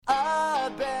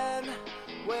I've been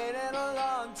waiting a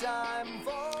long time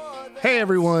for this. Hey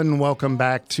everyone, welcome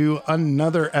back to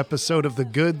another episode of The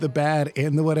Good, the Bad,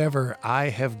 and the Whatever. I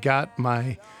have got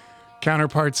my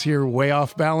counterparts here way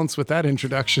off balance with that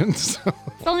introduction. So.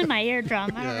 It's only my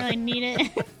eardrum. I don't really need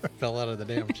it. Fell out of the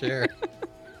damn chair.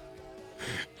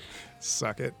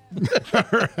 Suck it.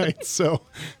 All right, so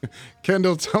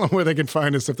Kendall, tell them where they can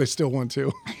find us if they still want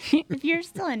to. If you're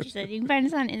still interested, you can find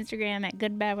us on Instagram at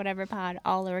Good Bad Whatever Pod,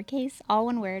 all lowercase, all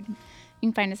one word. You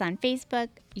can find us on Facebook.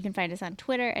 You can find us on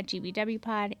Twitter at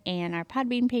GBWPod, and our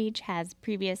Podbean page has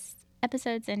previous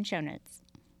episodes and show notes.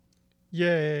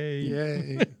 Yay.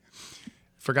 Yay.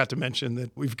 Forgot to mention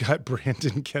that we've got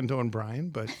Brandon, Kendall, and Brian,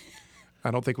 but I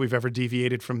don't think we've ever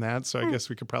deviated from that, so I guess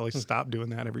we could probably stop doing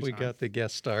that every We time. got the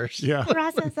guest stars. Yeah.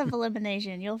 Process of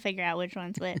elimination. You'll figure out which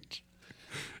one's which.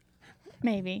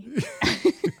 Maybe.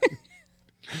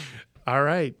 All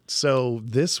right, so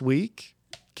this week,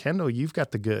 Kendall, you've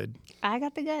got the good. I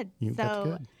got the good. You've got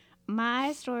the good.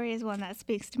 My story is one that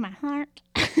speaks to my heart.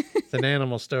 It's an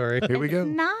animal story. Here we go.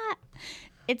 Not.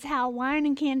 It's how wine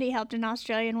and candy helped an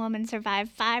Australian woman survive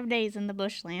 5 days in the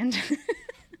bushland.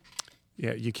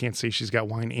 Yeah, you can't see she's got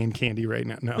wine and candy right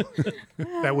now. No,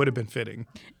 that would have been fitting.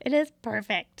 It is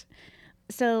perfect.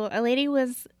 So a lady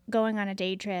was going on a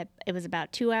day trip. It was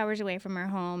about 2 hours away from her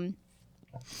home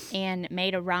and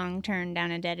made a wrong turn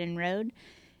down a dead-end road.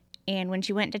 And when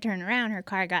she went to turn around, her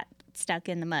car got stuck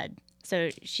in the mud. So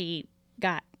she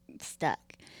got stuck.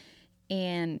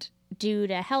 And due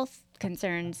to health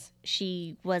concerns,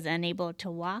 she was unable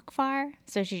to walk far.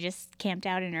 So she just camped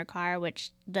out in her car, which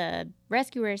the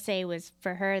rescuers say was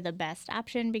for her the best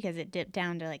option because it dipped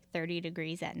down to like 30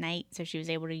 degrees at night. So she was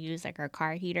able to use like her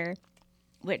car heater,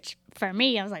 which for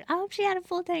me, I was like, I hope she had a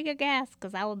full tank of gas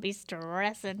because I would be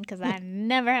stressing because I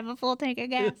never have a full tank of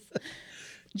gas.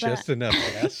 Just enough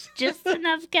gas. Just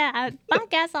enough gas. I buy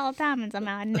gas all the time and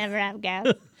somehow I never have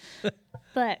gas.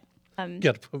 But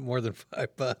Got to put more than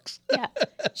 $5. yeah,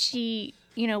 she,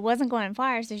 wasn't going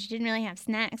far, so she didn't really have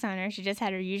snacks on her. She just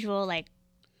had her usual,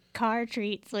 car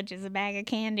treats, which is a bag of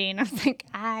candy. And I was like,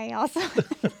 I also have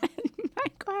that in my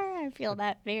car. I feel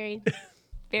that very,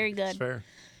 very good. That's fair.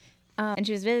 And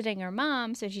she was visiting her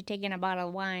mom, so she'd taken a bottle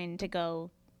of wine to go,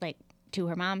 to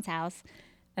her mom's house.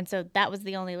 And so that was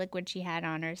the only liquid she had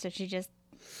on her. So she just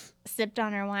sipped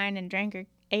on her wine and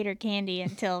ate her candy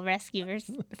until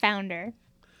rescuers found her.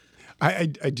 I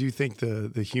do think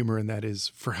the humor in that is,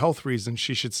 for health reasons,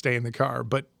 she should stay in the car,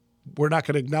 but we're not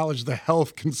going to acknowledge the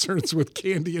health concerns with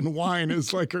candy and wine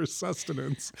as like her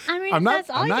sustenance. I mean, I'm that's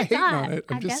not, all I'm you not hating got. on it.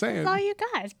 I'm I just guess saying. that's all you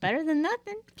got. It's better than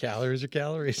nothing. Calories are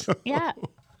calories. Yeah.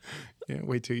 Yeah,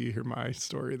 wait till you hear my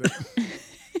story then.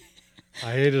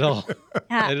 I ate it all.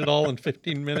 Yeah. I ate it all in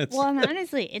 15 minutes. Well, and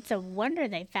honestly, it's a wonder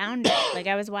they found it.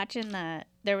 I was watching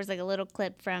there was a little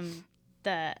clip from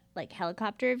the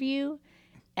helicopter view,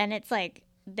 and it's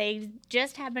they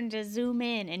just happened to zoom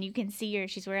in and you can see her.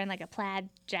 She's wearing a plaid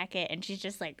jacket and she's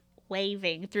just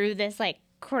waving through this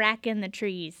crack in the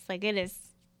trees. It is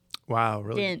Wow,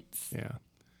 really? dense. Yeah.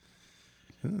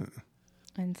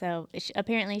 And so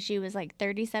apparently she was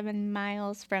 37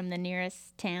 miles from the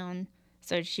nearest town.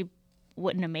 So she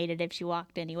wouldn't have made it if she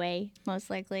walked anyway, most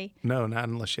likely. No, not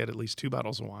unless she had at least 2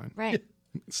 bottles of wine. Right.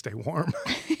 Stay warm.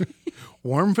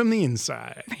 Warm from the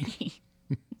inside.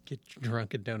 Get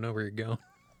drunk and don't know where you're going.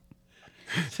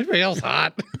 Is everybody else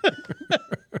hot?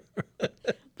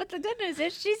 But the good news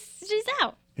is she's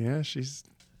out. Yeah,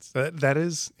 that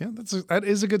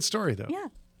is a good story though. Yeah.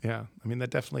 Yeah. I mean,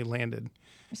 that definitely landed.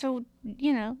 So,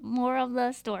 moral of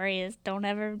the story is don't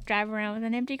ever drive around with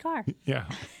an empty car. Yeah.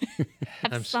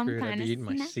 Have I'm some screwed. kind I'd of be eating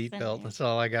my snacks in seatbelt. there. That's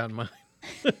all I got in mine.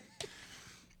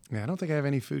 Yeah, I don't think I have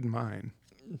any food in mine.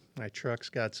 My truck's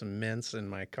got some mints and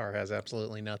my car has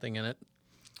absolutely nothing in it.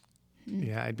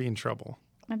 Yeah, I'd be in trouble.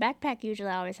 My backpack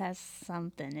usually always has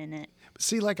something in it.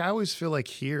 See, I always feel like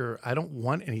here, I don't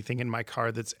want anything in my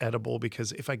car that's edible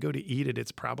because if I go to eat it,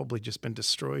 it's probably just been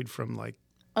destroyed from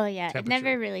Oh, yeah. It Temperature.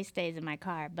 never really stays in my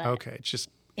car, but okay, it's just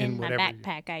in my whatever.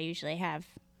 backpack, I usually have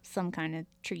some kind of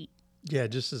treat. Yeah,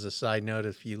 just as a side note,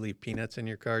 if you leave peanuts in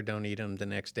your car, don't eat them the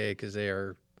next day because they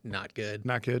are not good.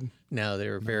 Not good. No, they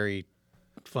were very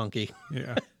funky.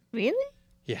 Yeah. Really?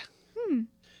 Yeah.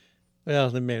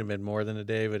 Well, it may have been more than a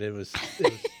day, but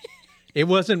it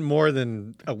wasn't more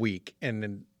than a week. And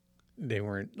then they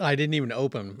weren't, I didn't even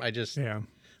open them.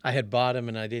 I had bought them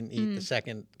and I didn't eat the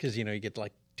second because, you get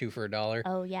 2 for $1.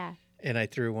 Oh, yeah. And I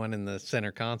threw one in the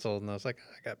center console and I was like,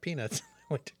 I got peanuts.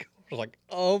 I went to go. I was like,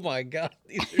 oh my God,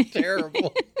 these are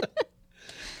terrible.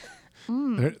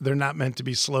 They're not meant to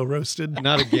be slow roasted.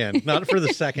 Not again. Not for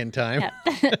the second time.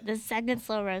 Yeah. The second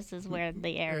slow roast is where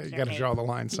the errors You are got to made. draw the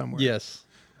line somewhere. Yes.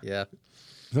 Yeah.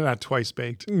 They're not twice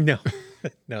baked. No.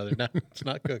 No, they're not. It's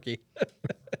not cookie.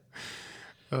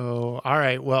 Oh, all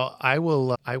right. Well, I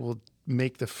will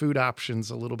make the food options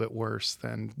a little bit worse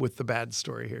than with the bad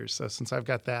story here. So since I've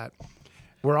got that,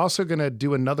 we're also going to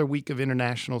do another week of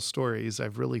international stories.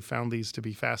 I've really found these to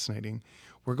be fascinating.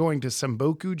 We're going to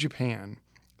Senboku, Japan.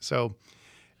 So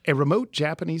a remote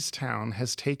Japanese town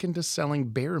has taken to selling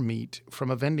bear meat from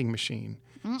a vending machine,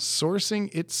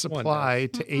 sourcing its supply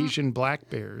to Asian black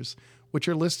bears, which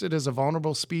are listed as a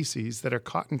vulnerable species that are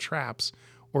caught in traps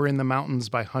or in the mountains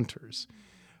by hunters.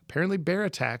 Apparently, bear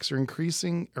attacks are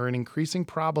an increasing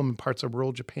problem in parts of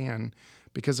rural Japan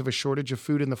because of a shortage of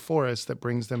food in the forest that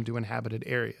brings them to inhabited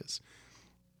areas.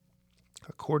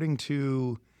 According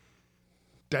to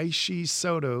Daishi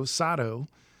Sato,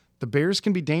 the bears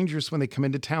can be dangerous when they come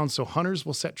into town, so hunters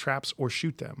will set traps or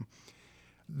shoot them.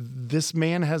 This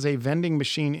man has a vending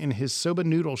machine in his soba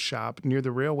noodle shop near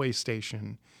the railway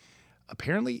station.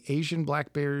 Apparently, Asian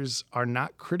black bears are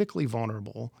not critically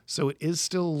vulnerable, so it is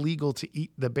still legal to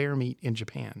eat the bear meat in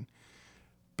Japan.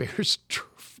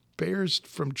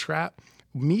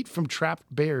 Meat from trapped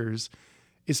bears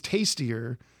is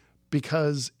tastier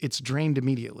because it's drained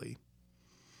immediately.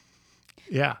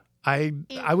 Yeah, I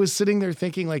was sitting there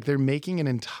thinking like they're making an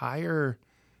entire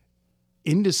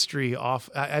industry off.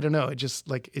 I don't know.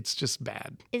 It's just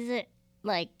bad. Is it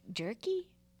like jerky?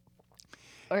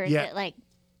 Or is Yeah. it like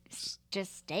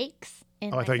just steaks? In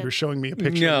Oh, I like thought you were showing me a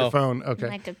picture No. of your phone. Okay.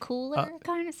 like a cooler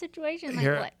kind of situation? Like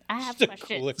here- what? I have Cooler.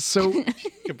 questions. So, You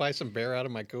could buy some bear out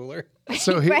of my cooler.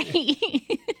 so here, Right.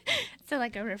 So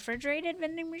like a refrigerated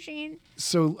vending machine?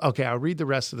 So, okay, I'll read the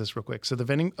rest of this real quick. So,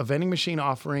 a vending machine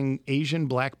offering Asian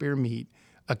black bear meat,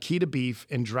 Akita beef,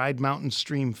 and dried mountain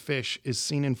stream fish is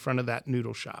seen in front of that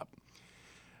noodle shop.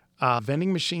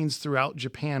 Vending machines throughout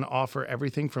Japan offer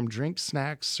everything from drinks,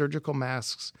 snacks, surgical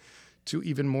masks, to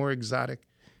even more exotic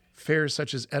fares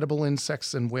such as edible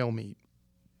insects and whale meat.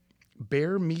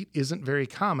 Bear meat isn't very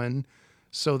common,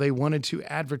 so they wanted to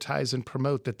advertise and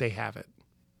promote that they have it.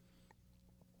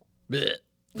 Blech.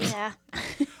 Yeah.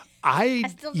 I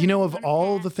still of think I'm gonna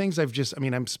all pass. the things I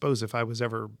suppose if I was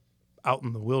ever out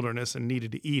in the wilderness and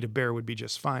needed to eat, a bear would be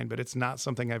just fine, but it's not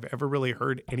something I've ever really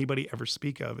heard anybody ever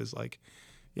speak of is like,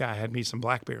 yeah, I had me some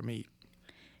black bear meat.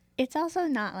 It's also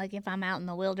not like if I'm out in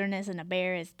the wilderness and a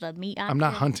bear is the meat option. I'm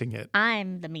not hunting it.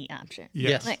 I'm the meat option.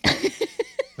 Yes. Like,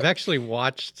 I've actually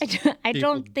watched. I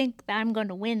don't think that I'm going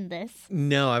to win this.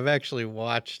 No, I've actually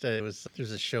watched. There's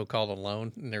a show called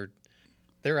Alone, and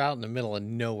they're out in the middle of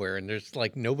nowhere, and there's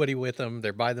like nobody with them.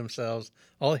 They're by themselves.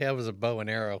 All they have is a bow and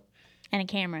arrow And a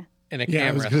camera. and a Yeah,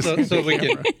 I was camera, gonna so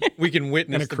we can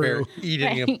witness And a the bear crew.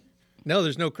 eating them. Right. No,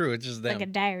 there's no crew. It's just them. Like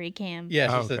a diary cam. Yeah,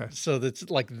 it's Oh, just okay. so that's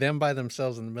like them by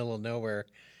themselves in the middle of nowhere.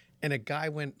 And a guy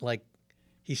went like,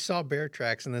 he saw bear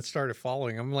tracks and then started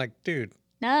following. I'm like, dude,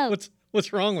 No.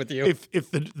 what's wrong with you?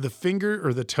 If the finger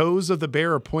or the toes of the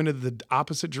bear are pointed the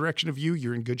opposite direction of you,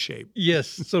 you're in good shape. Yes.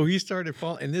 So he started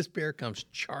following, and this bear comes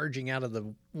charging out of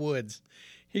the woods.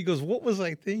 He goes, "What was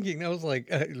I thinking?" I was like,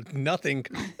 "Nothing,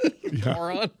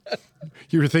 moron."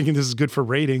 You were thinking this is good for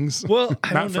ratings. Well,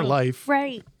 I not don't for know. life.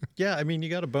 Right. Yeah, I mean, you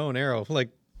got a bow and arrow. Like,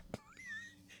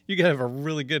 you got to have a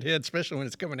really good hit, especially when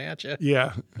it's coming at you.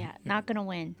 Yeah. Yeah. Not going to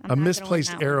win. I'm A not gonna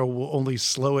misplaced win that arrow will only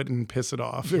slow it and piss it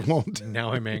off. It won't.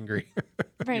 Now I'm angry. one.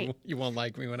 Right. You won't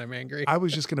like me when I'm angry. I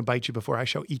was just going to bite you before I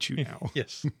shall eat you now.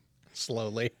 Yes,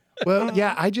 slowly. Well,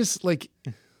 yeah, I just like,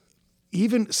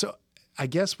 even so, I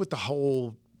guess with the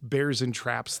whole bears and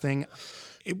traps thing,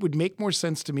 it would make more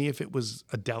sense to me if it was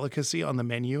a delicacy on the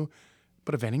menu,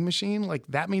 but a vending machine, like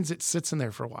that means it sits in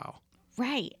there for a while.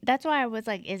 Right. That's why I was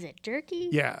like, is it jerky?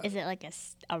 Yeah. Is it like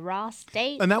a raw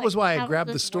steak? And that was Like, why how I does grabbed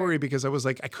the this story work? because I was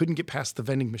like, I couldn't get past the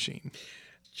vending machine.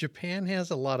 Japan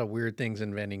has a lot of weird things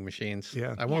in vending machines.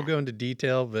 Yeah. I won't Yeah. go into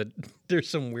detail, but there's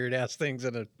some weird ass things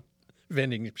in a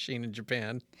vending machine in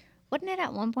Japan. Wasn't it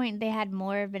at one point they had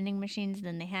more vending machines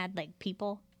than they had like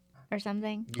people or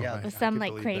something? Yeah. I With some could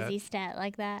like believe crazy that. stat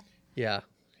like that. Yeah.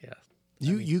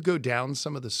 You go down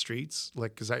some of the streets,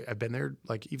 like, because I've been there,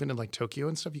 like, even in like Tokyo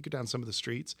and stuff, you go down some of the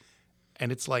streets,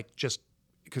 and it's like just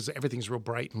because everything's real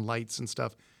bright and lights and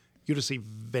stuff, you just see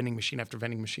vending machine after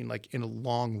vending machine, like in a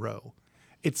long row.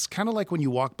 It's kind of like when you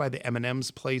walk by the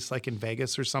M&M's place, like in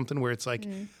Vegas or something, where it's like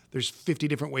there's 50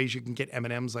 different ways you can get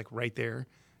M&M's, like right there.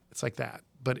 It's like that,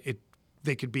 but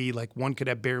they could be like one could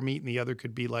have bear meat and the other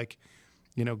could be like,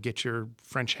 get your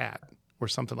French hat or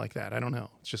something like that. I don't know.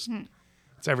 It's just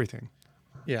it's everything.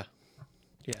 Yeah.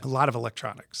 A lot of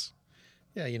electronics.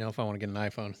 Yeah, if I want to get an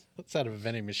iPhone, that's out of a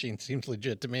vending machine seems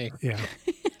legit to me. Yeah.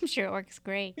 I'm sure it works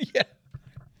great. Yeah.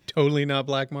 Totally not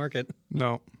black market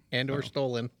No. or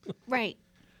stolen. Right.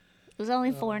 It was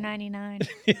only $4.99.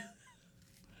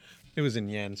 It was in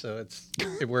yen, so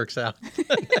it works out.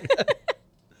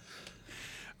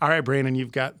 All right, Brandon,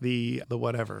 you've got the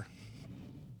whatever.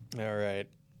 All right.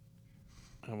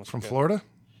 From Florida?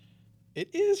 It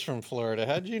is from Florida.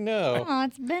 How'd you know? Oh,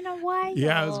 it's been a while.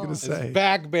 Yeah, I was going to say. It's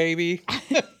back, baby.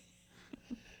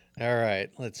 All right.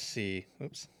 Let's see.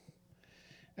 Oops.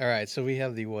 All right. So we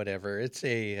have the whatever. It's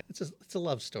a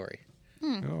love story.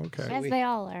 Oh, okay. As they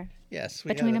all are. Yes.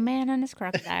 Between a man and his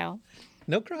crocodile.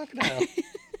 No crocodile.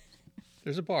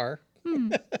 There's a bar.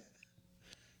 And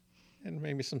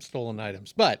maybe some stolen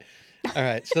items. But, all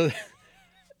right. So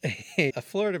a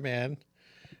Florida man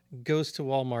goes to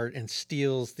Walmart and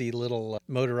steals the little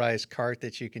motorized cart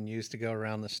that you can use to go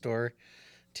around the store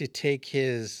to take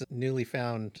his newly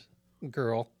found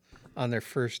girl on their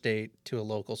first date to a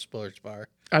local splurge bar.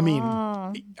 I mean,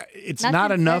 it's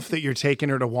not enough that you're taking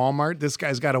her to Walmart. This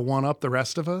guy's got to one up the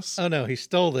rest of us. Oh, no. He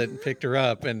stole it and picked her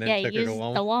up and then took her to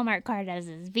Walmart. The Walmart card as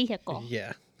his vehicle.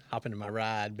 Yeah. Hop into my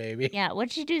ride, baby. Yeah.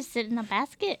 What'd she do? Sit in the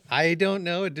basket? I don't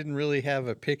know. It didn't really have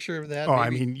a picture of that. Oh,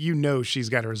 maybe. I mean, she's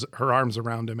got her arms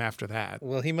around him after that.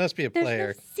 Well, he must be a There's player.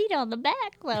 no seat on the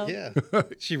back, though. Yeah.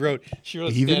 She wrote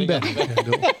Even better.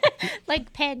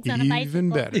 Like pegs on a bicycle. Even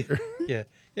better. Yeah.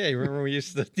 Yeah. You remember we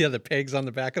used to, the pegs on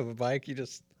the back of a bike? You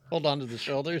just hold on to the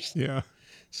shoulders. Yeah.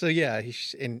 So, yeah.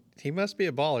 He must be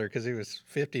a baller because he was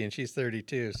 50 and she's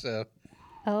 32. So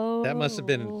Oh. that must have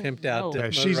been a pimped out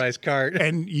Yeah, motorized cart.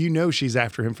 And she's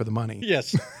after him for the money.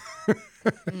 Yes.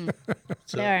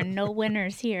 There are no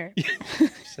winners here.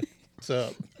 What's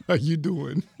up? How you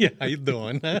doing? Yeah. How you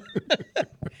doing?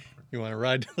 You want to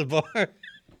ride to the bar?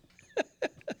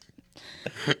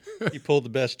 You pulled the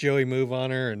best Joey move on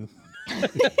her and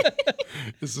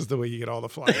This is the way you get all the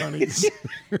fly honeys.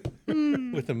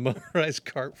 with a motorized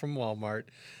cart from Walmart.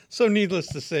 So needless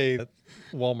to say,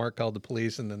 Walmart called the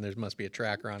police, and then there must be a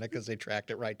tracker on it because they tracked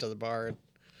it right to the bar. And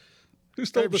who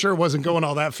stole I'm sure it wasn't going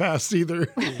all that fast either.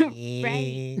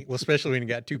 Right. Well, especially when you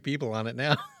got two people on it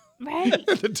now. Right.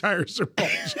 The tires are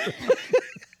bulging.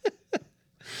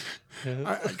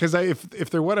 Because if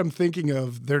they're what I'm thinking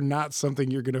of, they're not something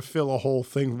you're going to fill a whole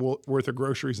thing worth of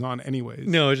groceries on anyways.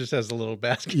 No, it just has a little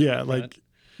basket. Yeah, like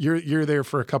you're there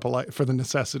for for the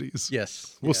necessities.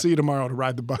 Yes. We'll see you tomorrow to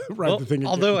ride the thing again.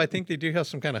 Although I think they do have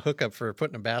some kind of hookup for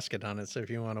putting a basket on it. So if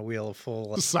you want to wheel a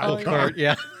full Sidecar. cart,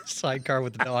 yeah, sidecar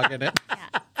with the dog in it. Yeah.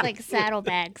 It's like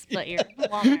saddlebags, but your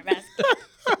Walmart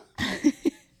basket.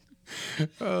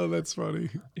 Oh, that's funny.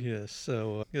 Yes.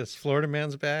 So yes, Florida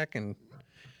man's back, and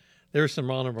there were some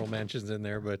honorable mentions in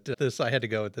there, but I had to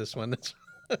go with this one.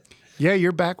 Yeah,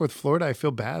 you're back with Florida. I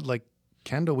feel bad. Like,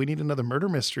 Kendall, we need another murder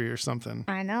mystery or something.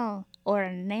 I know. Or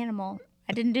an animal.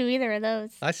 I didn't do either of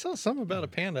those. I saw something about a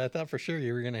panda. I thought for sure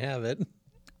you were going to have it.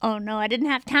 Oh, no, I didn't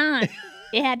have time.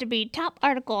 It had to be top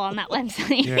article on that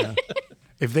website. Yeah.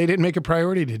 If they didn't make a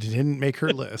priority, it didn't make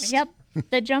her list. Yep.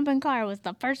 The jumping car was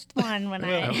the first one when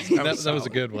That was a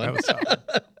good one. That was solid.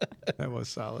 That was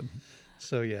solid.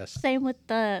 So, yes. Same with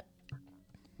the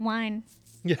wine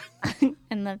Yeah.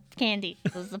 and the candy.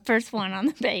 It was the first one on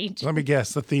the page. Let me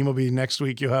guess. The theme will be next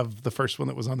week. You'll have the first one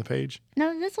that was on the page.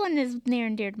 No, this one is near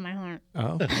and dear to my heart.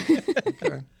 Oh,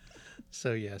 okay.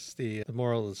 So, yes, the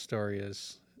moral of the story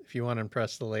is if you want to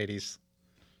impress the ladies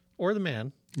or the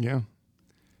man, Yeah.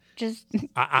 Just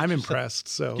I'm impressed.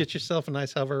 So, get yourself a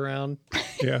nice hover around,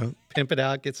 yeah. pimp it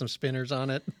out, get some spinners on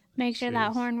it. make sure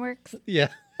that horn works. Yeah.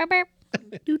 Burp, burp.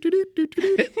 Do, do, do, do,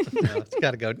 do, do. No, it's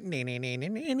got to go.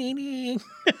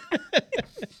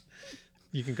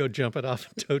 You can go jump it off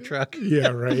a tow truck. Yeah,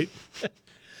 right.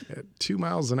 At 2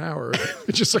 miles an hour,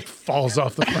 it just like falls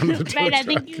off the front of the tow Right, I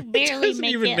truck. think you barely Doesn't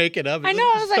make even it. make it up. I know,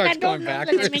 I was like, I starts don't going know that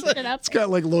backwards. it makes it up. It's got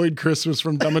like Lloyd Christmas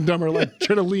from Dumb and Dumber, like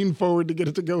trying to lean forward to get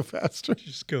it to go faster.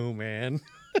 Just go, man.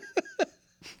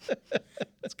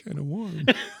 It's kind of warm.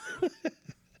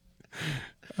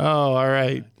 Oh, all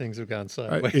right. Things have gone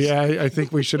sideways. I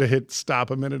think we should have hit stop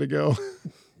a minute ago.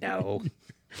 No.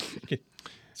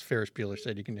 As Ferris Bueller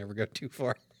said, you can never go too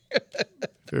far.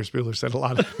 Ferris Bueller said a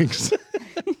lot of things.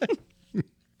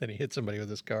 Then he hit somebody with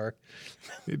his car.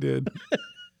 He did.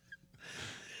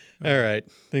 All right.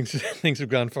 Things have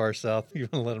gone far south. You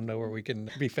want to let them know where we can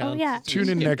be found? Oh, yeah. Tune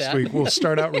in Skip next that. week. We'll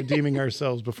start out redeeming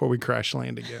ourselves before we crash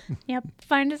land again. Yep.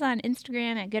 Find us on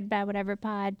Instagram at Good Bad Whatever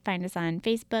Pod. Find us on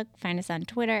Facebook. Find us on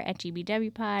Twitter at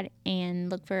GBW Pod.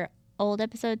 And look for old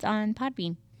episodes on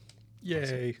Podbean.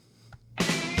 Yay.